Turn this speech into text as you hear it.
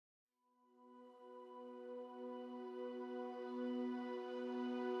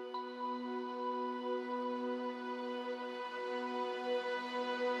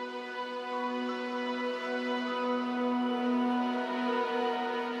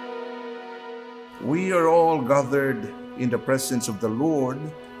we are all gathered in the presence of the Lord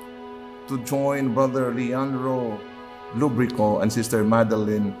to join Brother Leandro Lubrico and Sister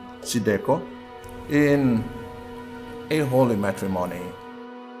Madeline Sideco in a holy matrimony.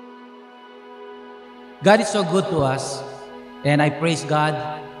 God is so good to us, and I praise God,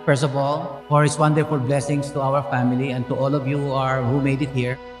 first of all, for His wonderful blessings to our family and to all of you who made it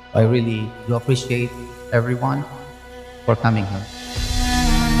here. I really do appreciate everyone for coming here.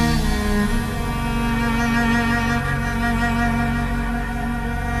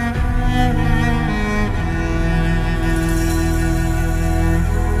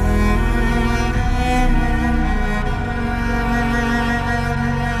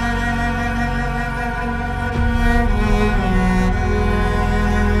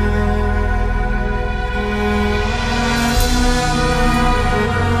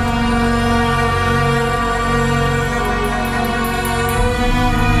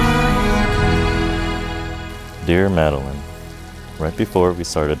 Dear Madeline, right before we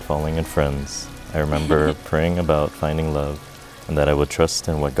started falling in friends, I remember praying about finding love and that I would trust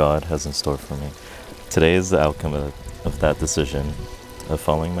in what God has in store for me. Today is the outcome of that decision, of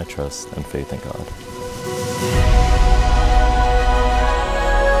following my trust and faith in God.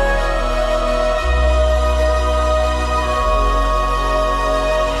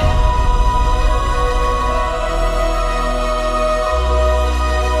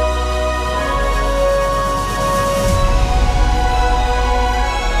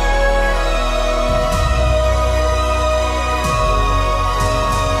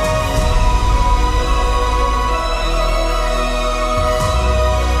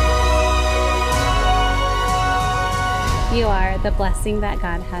 You are the blessing that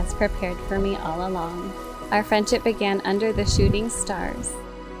God has prepared for me all along. Our friendship began under the shooting stars,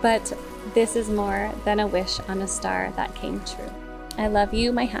 but this is more than a wish on a star that came true. I love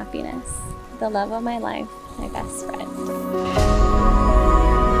you, my happiness, the love of my life, my best friend.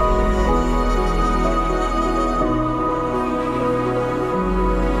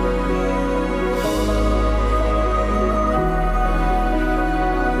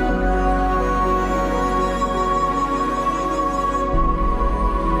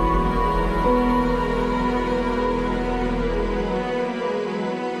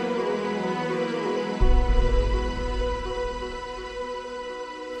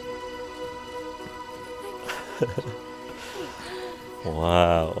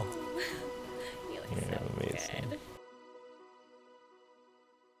 Wow. You look You're so amazing. good.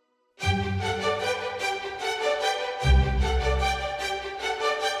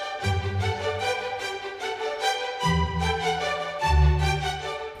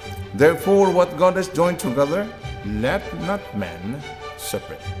 Therefore, what God has joined together, let not man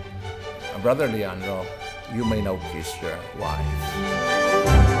separate. Brother Leandro, you may now kiss your wife.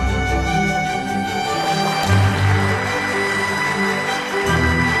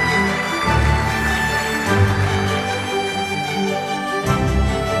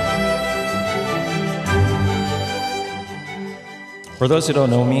 For those who don't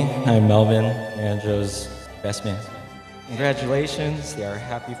know me, I'm Melvin, Leandro's best man. Congratulations, they are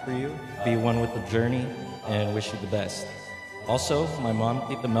happy for you. Be one with the journey and wish you the best. Also, my mom,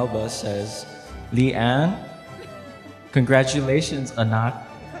 Tita Melba, says, Leanne, congratulations, anak.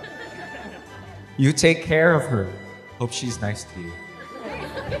 You take care of her. Hope she's nice to you.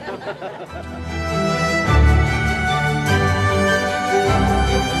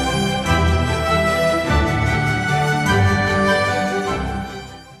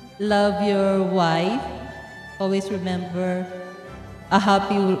 Love your wife. Always remember, a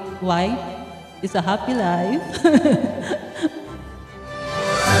happy wife is a happy life.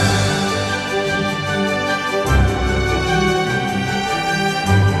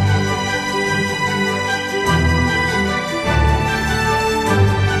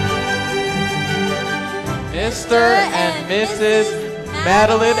 Mr. and Mrs.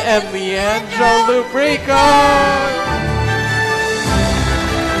 Madeline and Leandro Lubrico!